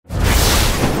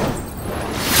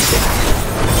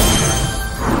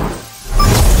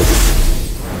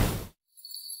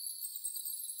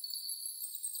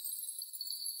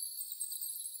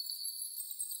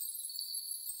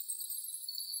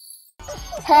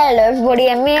Hello everybody,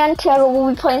 and me and Tiago will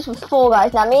be playing some Fall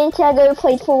Guys. Now me and Tiago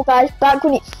played Fall Guys back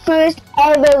when it first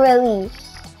ever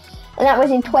released, and that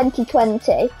was in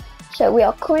 2020. So we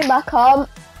are coming back on.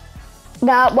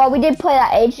 Now, well, we did play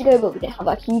that ages ago, but we didn't have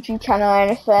like a YouTube channel or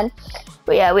anything.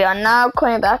 But yeah, we are now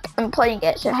coming back and playing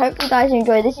it. So hope you guys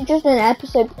enjoy. This is just an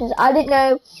episode because I didn't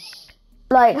know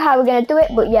like how we're gonna do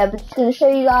it, but yeah, we're just gonna show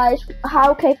you guys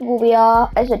how capable we are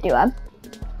as a duo.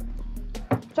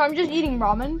 So I'm just eating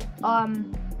ramen.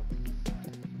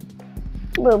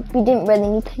 Well, we didn't really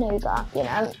need to know that, you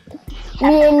know.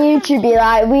 Me and you to be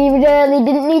like, we really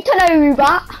didn't need to know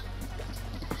that.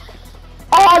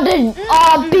 Oh, the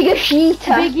bigger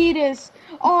cheetah. Big eaters.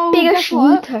 Oh, Bigger guess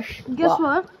what? cheetah. Guess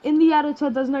what? In the editor,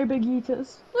 there's no big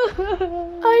eaters.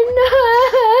 I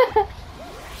know.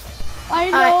 I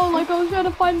know. Like I was trying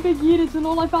to find big eaters, and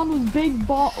all I found was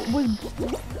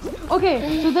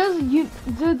Okay, so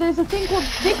there's a thing called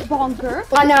thick bonker.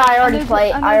 I know. I already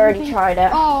played. I already tried it.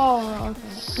 Oh, okay.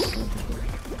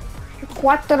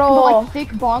 Quattro. But like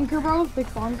thick bonker, bro.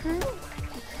 Thick bonker.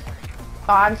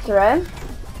 I'm through.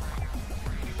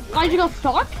 Guys, you got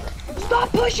stuck? Stop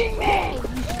pushing me! You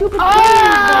stupid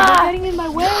they're getting in my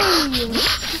way!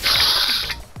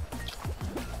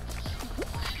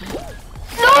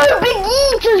 No, Big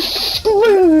Eater,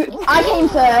 screw! I came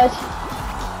third.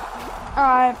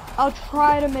 Alright, I'll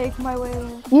try to make my way.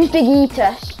 Use Big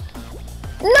Eater.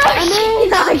 No,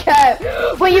 no,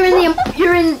 well, you're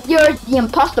the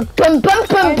imposter. Boom, boom,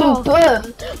 boom, boom, boom.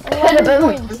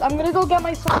 Boom. I'm gonna go get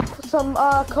myself some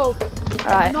Coke.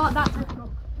 Alright. Not that type of Coke.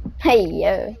 Hey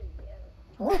yo.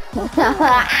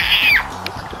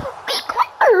 Just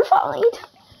quite terrified.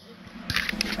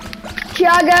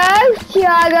 Tiago.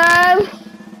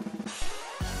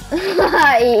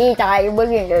 He died. We're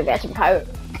gonna go get some Coke.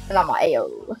 And I'm like, yo.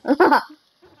 We're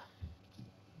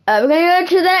gonna go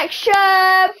to the next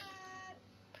show.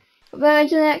 We're going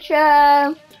to the next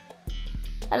show.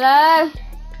 Hello,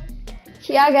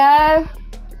 Tiago.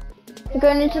 We're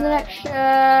going into the next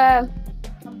show.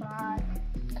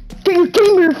 Get your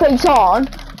gamer face on.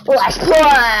 Let's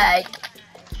play.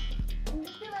 I'm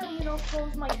just gonna,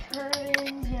 close my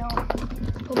curtains,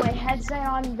 put my headset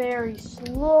on very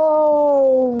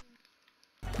slow.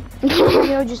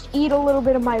 Just eat a little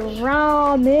bit of my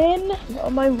ramen,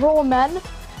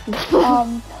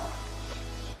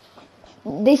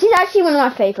 This is actually one of my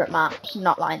favorite maps,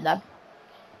 not lying though.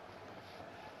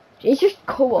 It's just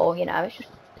cool, it's just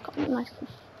got nice.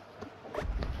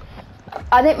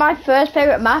 I think my first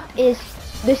favorite map is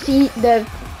the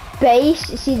base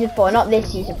season 4, not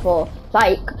this season 4,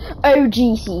 like OG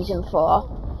season 4,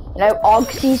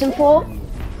 OG season 4.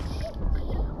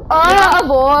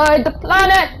 Avoid the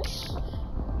planets!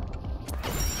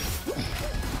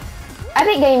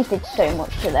 Epic Games did so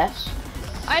much to this.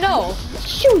 I know.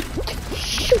 Shoot!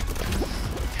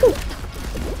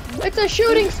 It's a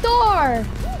shooting star!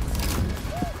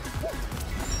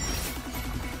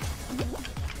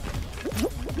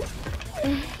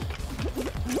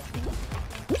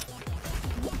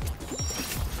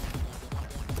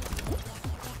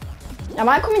 Am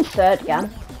I coming third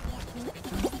again?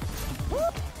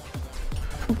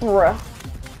 Bruh.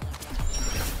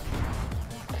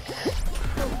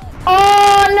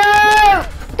 Oh no!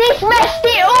 This messed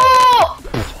it up!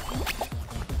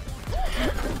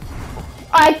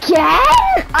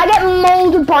 Again? I get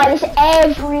molded by this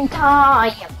every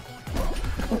time.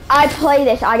 I play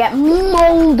this, I get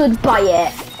molded by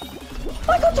it.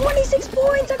 I got 26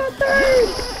 points, I got third!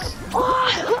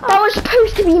 Oh, that was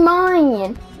supposed to be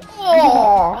mine.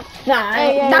 Oh,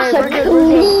 that's a good,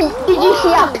 clean. Did you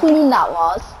see how clean that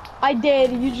was? I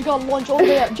did. You just got launched all the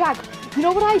way up. Jack, you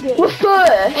know what I did? We're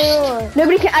first.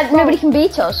 Nobody can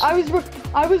beat us. I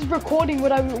was recording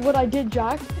what I did,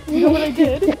 Jack. You know what I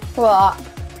did? What?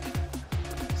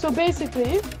 So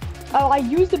basically, I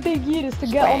used the big eaters to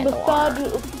get on the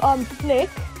third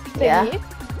flick thingy,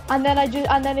 and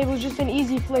then it was just an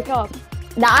easy flick up.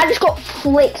 Nah, I just got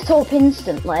flicked up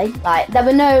instantly. Like there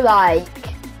were no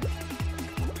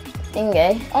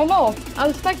thingy. I know. I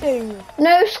was spectating you.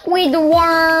 No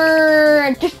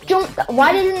Squidward. Just jump.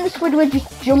 Why didn't the Squidward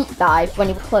just jump dive when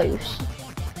he was close?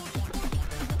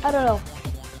 I don't know.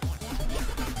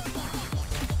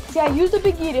 See, I used the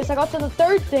big eaters. I got to the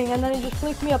third thing, and then it just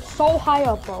flicked me up so high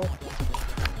up, bro.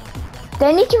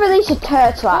 They need to release a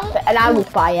turtle outfit, and I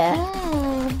would buy it.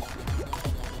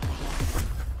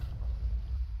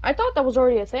 I thought that was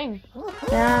already a thing.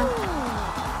 Yeah.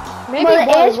 Maybe well, it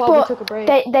was is, while we but took a break.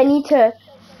 They need to.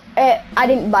 I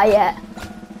didn't buy it,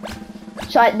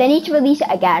 so they need to release it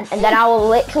again, and then I will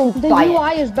literally buy it. The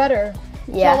UI is better.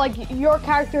 Yeah. So like your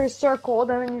character is circled,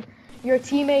 and your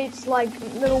teammates like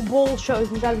little bull shows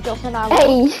instead of just an hour.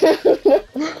 Hey.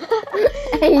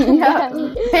 Hey,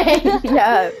 no. Hey,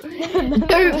 no.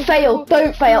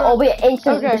 Don't fail, or we're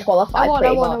instantly disqualified,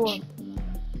 pretty much.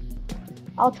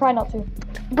 I'll try not to.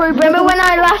 Bro, remember when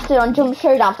I lasted on Jump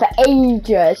Showdown for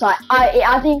ages? Like,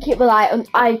 I think it was like,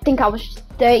 I think I was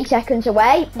 30 seconds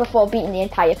away before beating the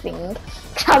entire thing.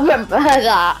 I remember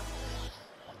that.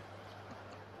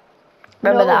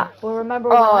 Remember that? Well, remember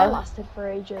when I lasted for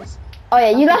ages. Oh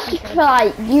yeah, you lasted for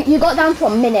like, you got down to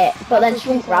a minute, but then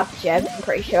someone grabbed you, I'm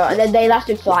pretty sure, and then they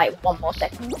lasted for like 1 more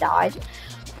second and died.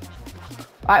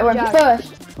 Right, we're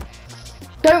first.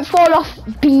 Don't fall off,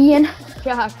 Bean.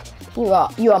 Jack. You are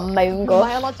mongoose. Am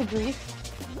I allowed to grief?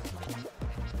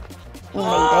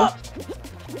 Maybe.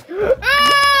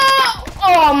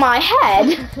 Oh, my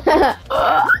head!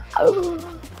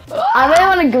 I really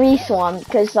want to grease one,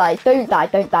 because like, don't die.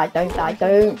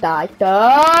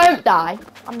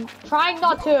 I'm trying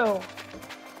not to.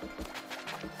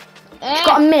 It's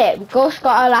got a minute, we've just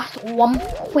got our last 1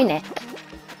 minute.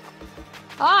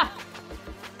 Ah!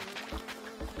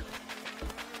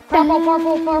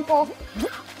 Purple.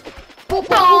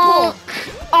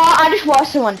 Oh, I just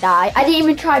watched someone die. I didn't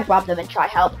even try to grab them and try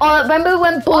help. Oh, remember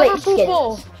when bullet skins?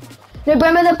 No,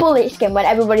 remember the bullet skin when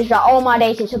everybody's like, oh my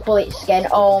days, it's a bullet skin.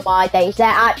 Oh my days, they're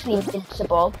actually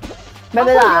invincible.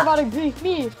 Remember that? You're about to grief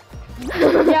me.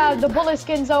 Yeah, the bullet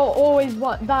skins are always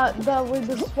what that with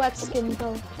the sweat skins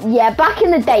though. Yeah, back in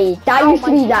the day, that used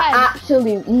to be that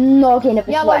absolute noggin of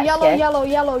a sweat skin.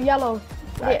 Yellow.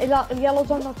 Right. Yellow's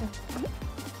on nothing.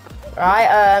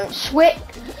 Right, switch.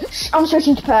 I'm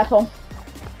switching to purple.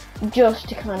 Just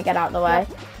to kind of get out of the way.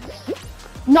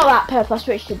 Not that purple, I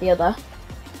switched to the other.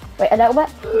 Wait, a little bit.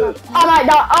 Oh my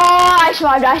god, oh, I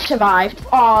survived.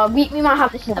 Oh, we might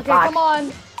have this in the bag. Come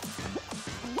on.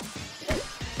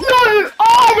 No! Oh,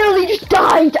 I nearly just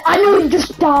died.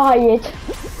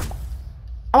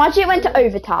 Imagine it went to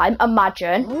overtime,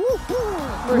 imagine.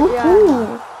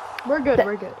 We're good.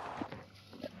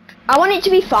 I want it to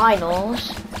be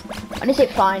finals. When is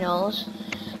it finals?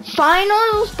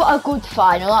 Finals, but a good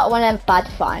final, not one of them bad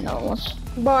finals.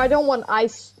 But I don't want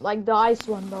ice, like the ice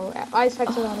one though. Ice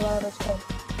hexagon, whatever it's called.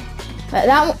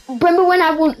 Remember when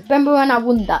I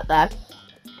won that there?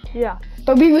 Yeah.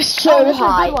 But we were so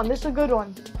high. This is a good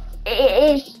one.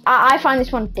 It is. I find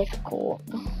this one difficult.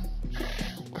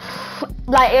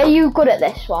 Like, are you good at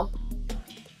this one?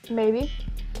 Maybe.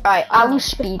 Right, I will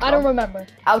speed run. I don't remember.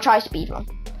 I'll try speed run.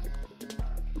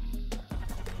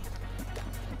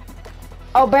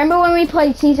 Oh, remember when we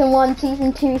played season 1,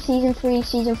 season 2, season 3,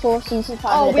 season 4, season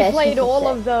 5? Oh, we played all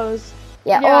of those.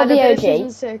 Yeah, all the OG. Season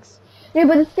 6. No,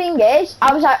 but the thing is,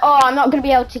 I was like, oh, I'm not going to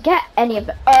be able to get any of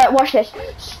it. Watch this.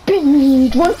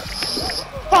 Speed run.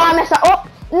 Oh, I messed that up.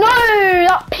 No,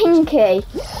 that pinky.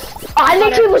 I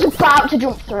literally was about to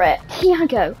jump through it.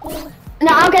 Tiago. No,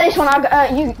 I'll get this one.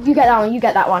 You get that one. You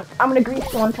get that one. I'm going to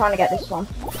grease the one trying to get this one.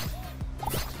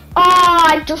 Oh,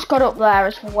 I just got up there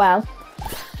as well.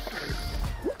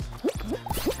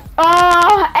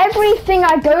 Oh, everything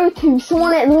I go to,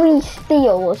 someone at least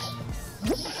steals.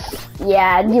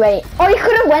 Yeah, you ain't. Oh, you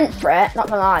could have went for it. Not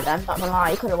gonna lie, then. Not gonna lie,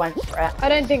 you could have went for it. I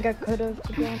don't think I could have,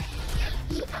 to be honest.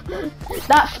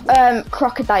 That's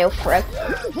crocodile throw.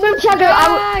 No, Tiago,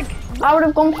 I would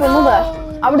have gone for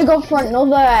another. I would have gone for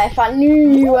another if I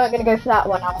knew you weren't gonna go for that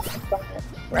one. I would have gone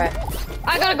for it.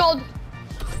 I got a gold.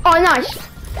 Oh, nice.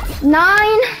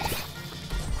 9.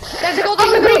 There's a gold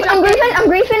I'm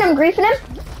griefing him.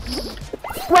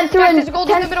 Went through there's a gold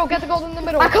in the middle. Get the gold in the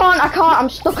middle. I can't. I'm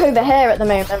stuck over here at the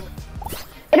moment.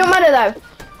 It don't matter though.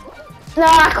 No,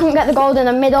 I couldn't get the gold in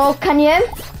the middle. Can you?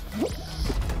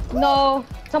 No.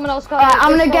 Someone else got it.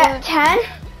 I'm gonna get 10.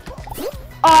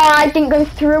 Oh, I didn't go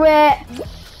through it.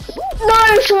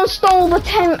 No, someone stole the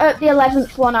 10 at the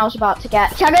 11th one I was about to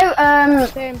get. Tiago, I'm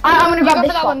gonna grab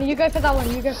this one. You go for that one.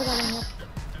 Yeah.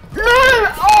 No!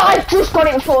 Oh, I just got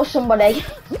it before somebody.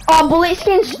 Oh, bullet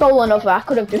skin stole another. I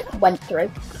could have just went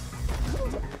through.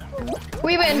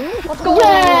 We win. Let's go.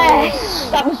 Yes!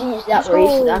 That was easy. That was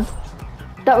easy then.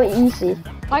 That was easy.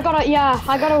 I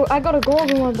got a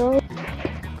golden one, bro.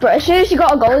 But as soon as you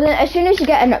got a golden, as soon as you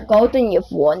get a golden, you've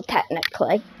won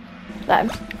technically. Then.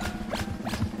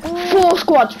 4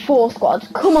 squads.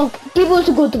 Come on, give us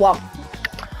a good one.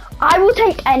 I will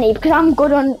take any because I'm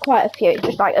good on quite a few.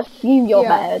 Just like a few, you're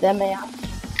better than me.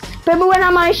 Remember when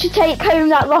I managed to take home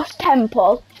that lost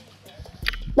temple?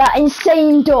 That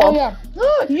insane door. Oh yeah.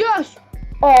 Yes.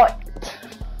 Oh.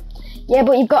 Yeah,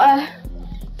 but you've got to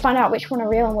find out which one are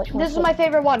real and which one. This is my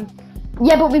favorite one.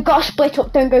 Yeah, but we've got to split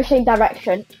up. Don't go same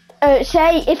direction.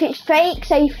 Say if it's fake,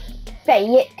 say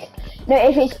fake. No,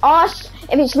 if it's R,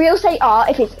 if it's real, say R.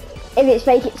 If it's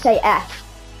fake, it say F.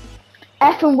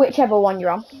 F on whichever one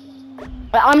you're on.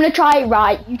 But I'm gonna try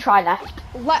right. You try left.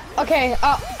 Okay.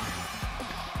 I'm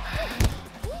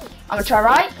gonna try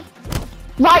right.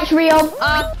 Right's real.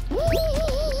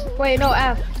 Wait, no,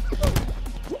 F.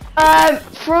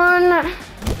 Front.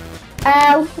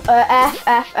 L. F.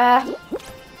 F.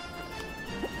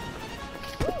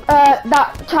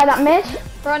 Try that mid.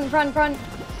 Front.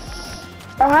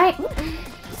 Alright.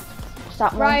 What's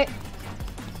that one? Right.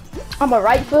 I'm a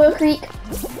right for a creek.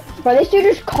 Bro, this dude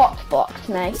just cockboxed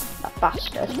me. That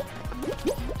bastard.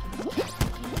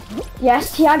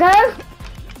 Yes, Tiago?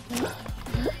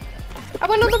 I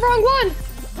went on the wrong one!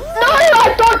 No,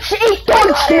 I dodged it! He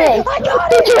dodged me! I got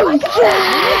Did it! you?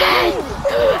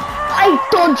 I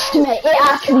dodged me. It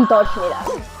actually dodged me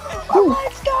though.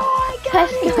 Let's go! I got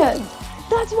Let's it! go.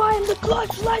 That's why I'm the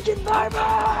clutch legend, baby!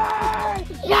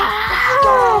 Yeah!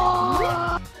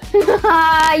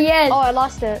 Yes. Oh, I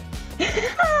lost it.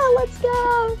 Let's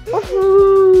go!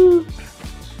 Woohoo.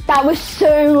 That was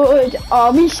so good.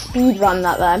 Oh, we speedrun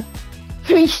that then.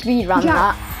 We speedrun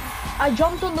that. I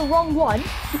jumped on the wrong one.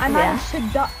 I managed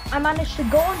to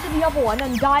go onto the other one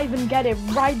and dive and get it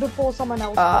right before someone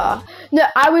else. No,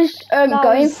 I was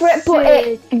going for it, but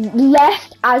it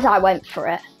left as I went for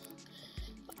it.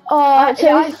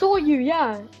 I saw you,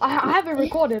 yeah. I have it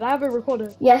recorded.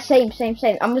 Yeah, same.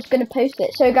 I'm just gonna post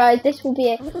it. So guys, this will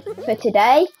be it for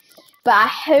today. But I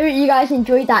hope you guys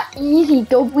enjoyed that easy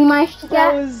dub we managed to get.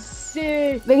 That was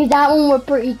sick. Because that one was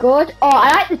pretty good. Oh,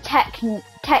 I like the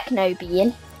techno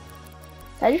being.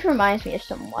 That just reminds me of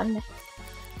someone.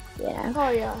 You know. Oh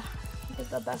yeah. He's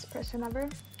the best person ever.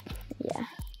 Yeah.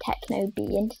 Techno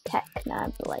being.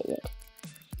 Techno blade.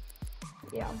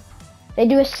 Yeah. They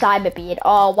do a cyber beard.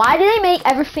 Oh, why do they make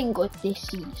everything good this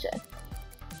season?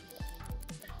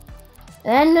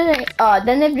 And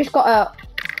then they've just got a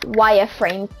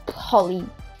wireframe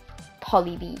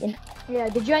poly beating. Yeah,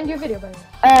 did you end your video, by the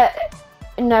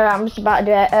way? No, I'm just about to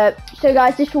do it. So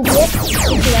guys, this will be it.